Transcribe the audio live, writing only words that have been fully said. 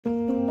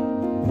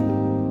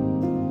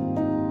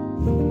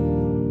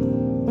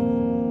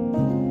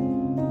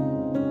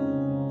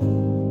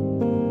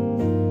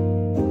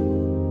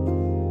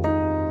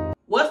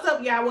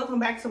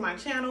back to my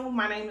channel.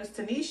 My name is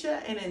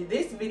Tanisha, and in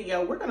this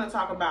video, we're going to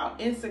talk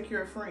about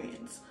insecure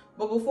friends.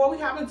 But before we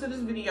hop into this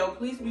video,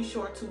 please be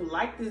sure to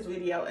like this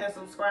video and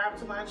subscribe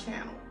to my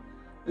channel.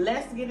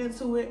 Let's get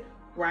into it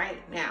right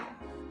now.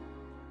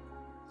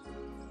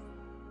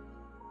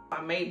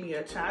 I made me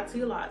a chai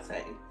tea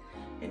latte,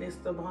 and it's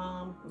the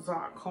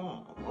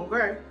bomb.com,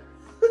 okay?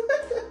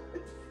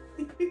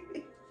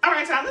 All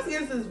right, y'all, let's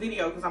get into this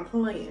video because I'm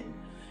playing.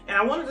 And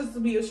I wanted this to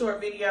be a short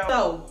video.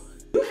 So,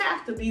 you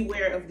have to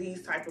beware of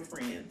these type of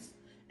friends.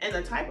 And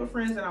the type of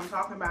friends that I'm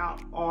talking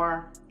about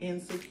are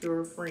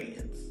insecure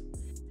friends.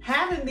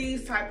 Having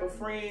these type of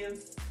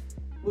friends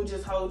will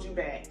just hold you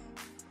back,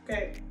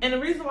 okay? And the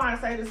reason why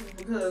I say this is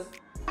because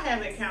I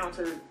have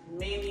encountered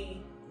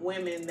many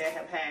women that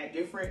have had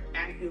different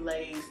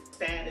accolades,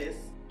 status,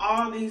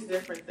 all these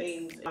different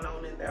things going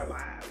on in their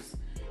lives.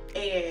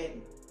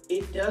 And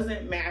it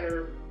doesn't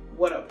matter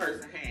what a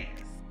person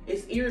has.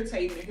 It's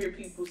irritating to hear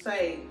people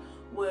say,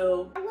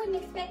 well, I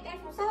wouldn't expect that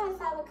from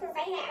so-and-so because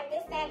they have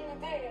this, that, and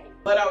the third.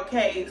 But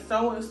okay,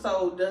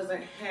 so-and-so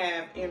doesn't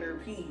have inner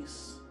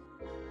peace,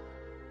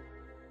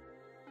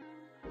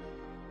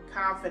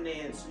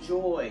 confidence,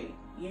 joy,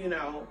 you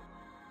know.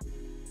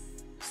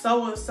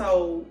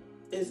 So-and-so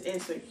is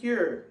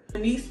insecure.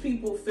 When these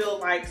people feel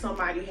like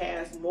somebody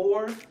has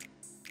more,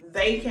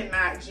 they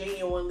cannot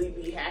genuinely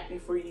be happy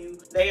for you.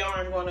 They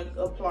aren't going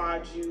to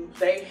applaud you.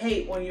 They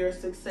hate when you're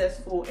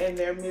successful and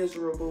they're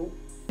miserable.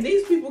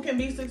 These people can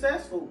be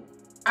successful.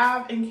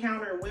 I've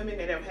encountered women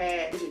that have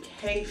had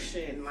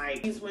education.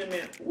 Like, these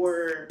women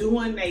were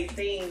doing their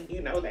thing.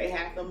 You know, they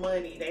have the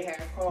money, they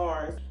have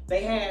cars,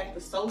 they have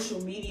the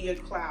social media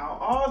clout,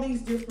 all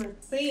these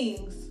different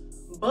things.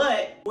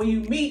 But when you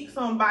meet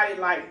somebody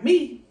like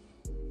me,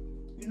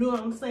 you know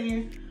what I'm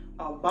saying?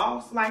 A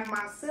boss like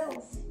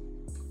myself,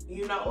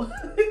 you know.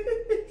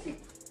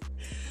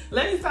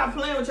 Let me stop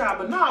playing with y'all.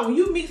 But no, when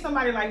you meet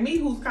somebody like me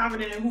who's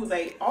confident in who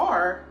they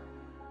are,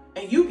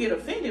 and you get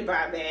offended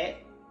by that,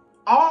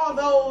 all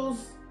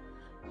those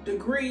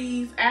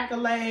degrees,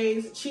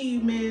 accolades,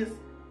 achievements,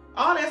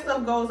 all that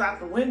stuff goes out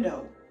the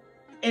window.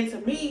 And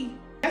to me,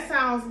 that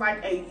sounds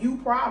like a you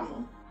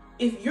problem.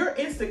 If you're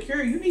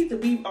insecure, you need to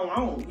be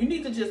alone. You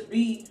need to just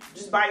be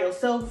by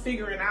yourself,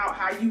 figuring out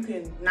how you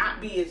can not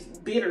be as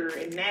bitter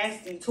and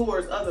nasty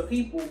towards other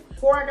people.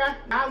 Before I got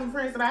all the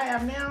friends that I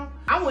have now,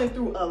 I went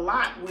through a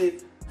lot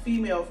with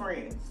female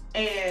friends.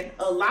 And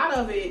a lot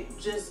of it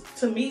just,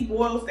 to me,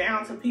 boils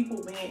down to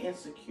people being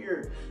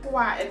insecure.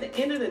 Why, at the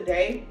end of the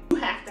day, you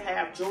have to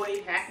have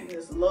joy,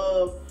 happiness,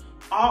 love,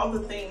 all the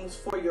things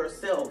for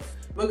yourself.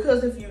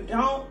 Because if you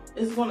don't,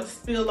 it's going to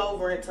spill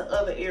over into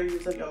other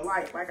areas of your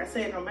life. Like I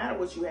said, no matter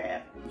what you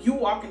have, you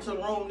walk into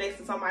a room next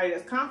to somebody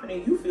that's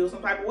confident, you feel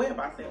some type of way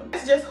about them.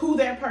 That's just who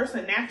that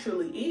person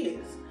naturally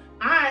is.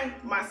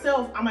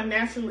 Myself, I'm a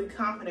naturally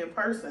confident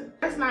person.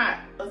 That's not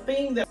a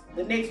thing that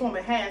the next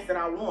woman has that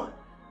I want.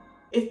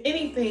 If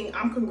anything,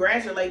 I'm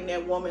congratulating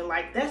that woman,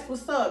 like, that's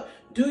what's up.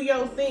 Do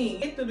your thing,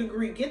 get the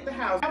degree, get the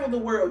house, travel the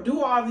world,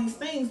 do all these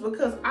things,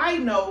 because I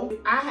know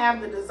I have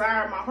the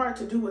desire in my heart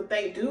to do what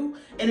they do,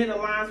 and it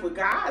aligns with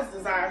God's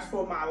desires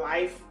for my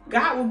life.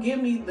 God will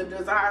give me the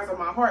desires of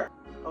my heart,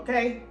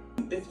 okay?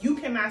 If you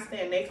cannot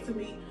stand next to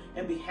me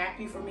and be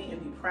happy for me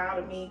and be proud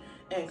of me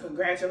and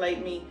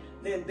congratulate me,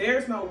 then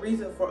there's no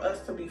reason for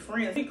us to be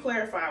friends. Let me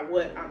clarify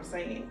what I'm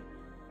saying.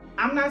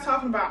 I'm not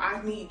talking about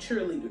I need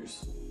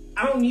cheerleaders.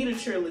 I don't need a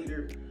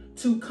cheerleader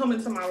to come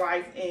into my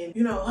life and,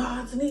 you know,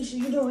 Tanisha,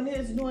 you doing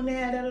this, you doing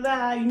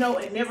that, you know,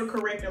 and never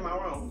correcting my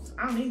wrongs.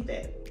 I don't need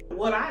that.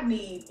 What I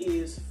need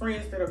is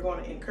friends that are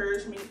going to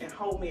encourage me and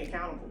hold me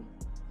accountable.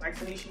 Like,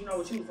 Tanisha, you know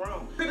what, you was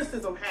wrong.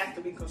 Criticism has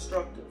to be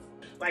constructive.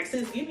 Like,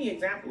 sis, give me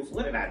examples.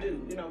 What did I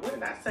do? You know, what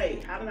did I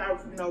say? How did I,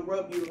 you know,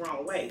 rub you the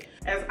wrong way?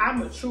 As I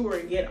mature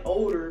and get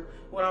older,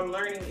 what I'm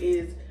learning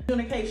is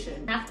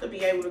communication. We have to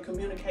be able to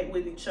communicate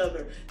with each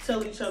other,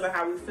 tell each other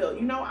how we felt.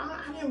 You know,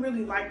 I didn't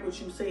really like what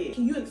you said.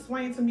 Can you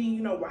explain to me,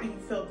 you know, why you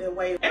felt that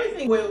way?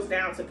 Everything boils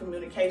down to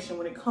communication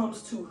when it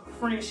comes to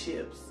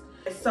friendships.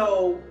 And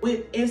so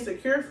with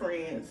insecure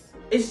friends,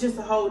 it's just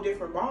a whole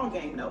different ball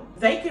game though.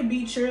 They can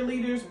be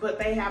cheerleaders, but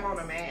they have on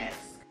a mask.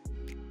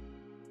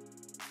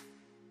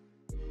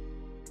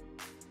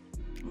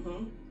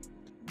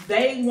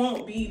 They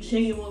won't be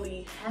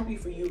genuinely happy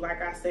for you.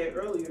 Like I said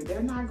earlier,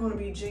 they're not going to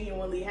be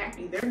genuinely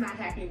happy. They're not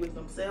happy with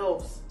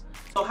themselves.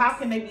 So how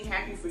can they be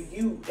happy for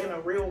you in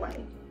a real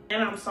way?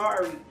 And I'm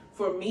sorry,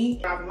 for me,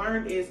 what I've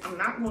learned is I'm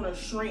not going to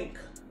shrink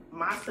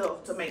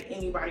myself to make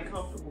anybody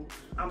comfortable.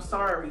 I'm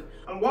sorry.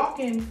 I'm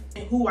walking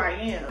in who I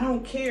am. I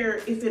don't care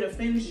if it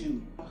offends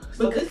you.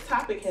 So this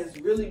topic has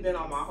really been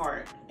on my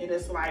heart, and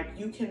it's like,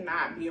 you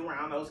cannot be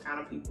around those kind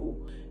of people.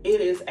 It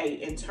is an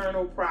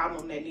internal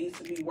problem that needs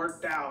to be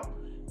worked out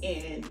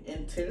in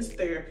intense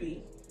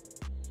therapy.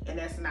 And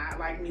that's not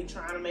like me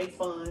trying to make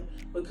fun,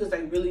 because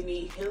they really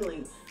need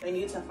healing. They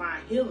need to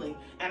find healing,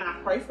 and I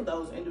pray for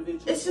those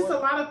individuals. It's just a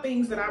lot of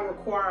things that I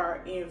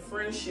require in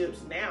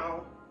friendships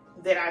now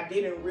that I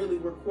didn't really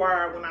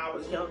require when I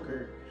was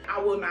younger. I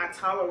will not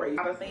tolerate a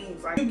lot of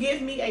things. Like, you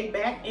give me a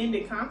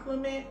back-ended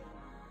compliment,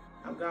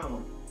 I'm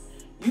gone.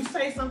 You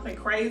say something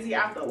crazy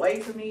out the way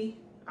to me,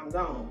 I'm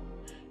gone.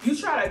 You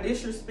try to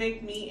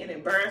disrespect me and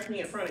embarrass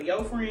me in front of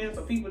your friends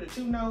or people that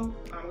you know,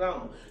 I'm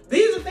gone.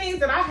 These are things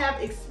that I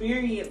have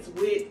experienced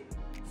with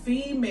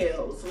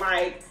females.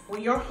 Like,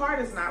 when your heart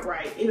is not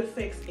right, it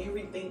affects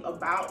everything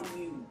about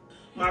you.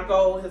 My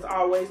goal has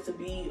always to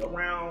be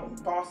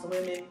around boss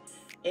women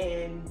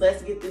and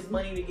let's get this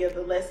money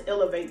together, let's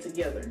elevate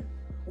together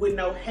with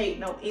no hate,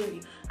 no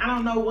envy. I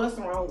don't know what's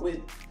wrong with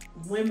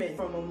women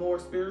from a more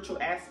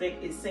spiritual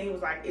aspect. It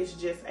seems like it's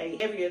just a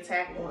heavy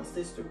attack on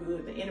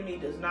sisterhood. The enemy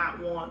does not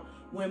want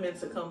women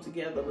to come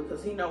together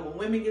because he know when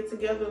women get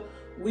together,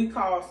 we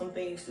cause some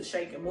things to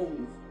shake and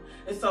move.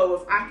 And so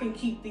if I can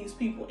keep these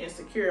people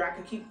insecure, I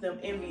can keep them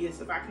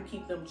envious, if I can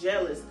keep them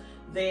jealous,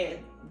 then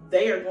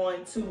they are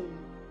going to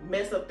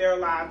mess up their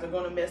lives. They're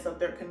going to mess up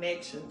their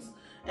connections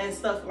and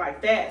stuff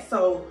like that.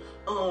 So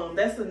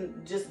that's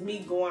just me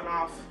going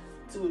off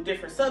to a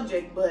different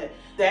subject, but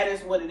that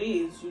is what it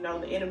is. You know,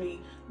 the enemy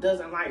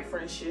doesn't like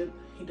friendship.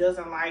 He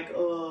doesn't like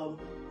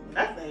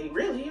nothing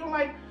really. He don't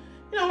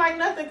like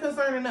nothing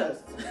concerning us.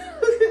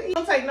 He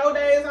don't take no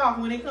days off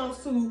when it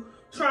comes to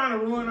trying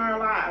to ruin our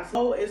lives.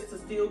 So it's to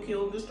steal,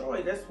 kill, and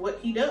destroy. That's what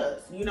he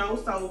does, you know.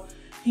 So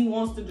he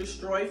wants to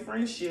destroy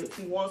friendships.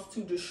 He wants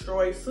to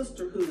destroy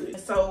sisterhood. And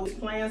so his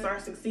plans are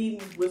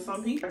succeeding with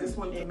some people. I just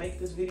wanted to make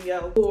this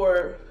video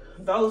for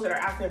those that are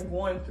out there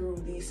going through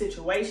these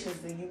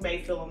situations and you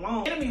may feel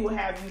alone. The enemy will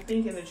have you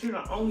thinking that you're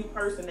the only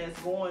person that's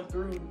going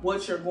through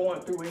what you're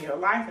going through in your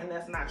life, and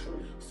that's not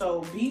true.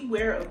 So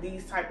beware of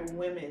these type of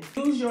women.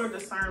 Use your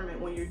discernment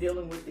when you're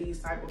dealing with these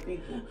type of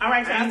people. All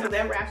right, guys, so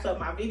that wraps up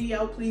my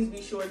video. Please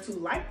be sure to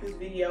like this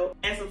video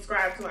and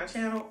subscribe to my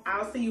channel.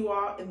 I'll see you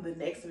all in the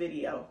next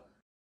video.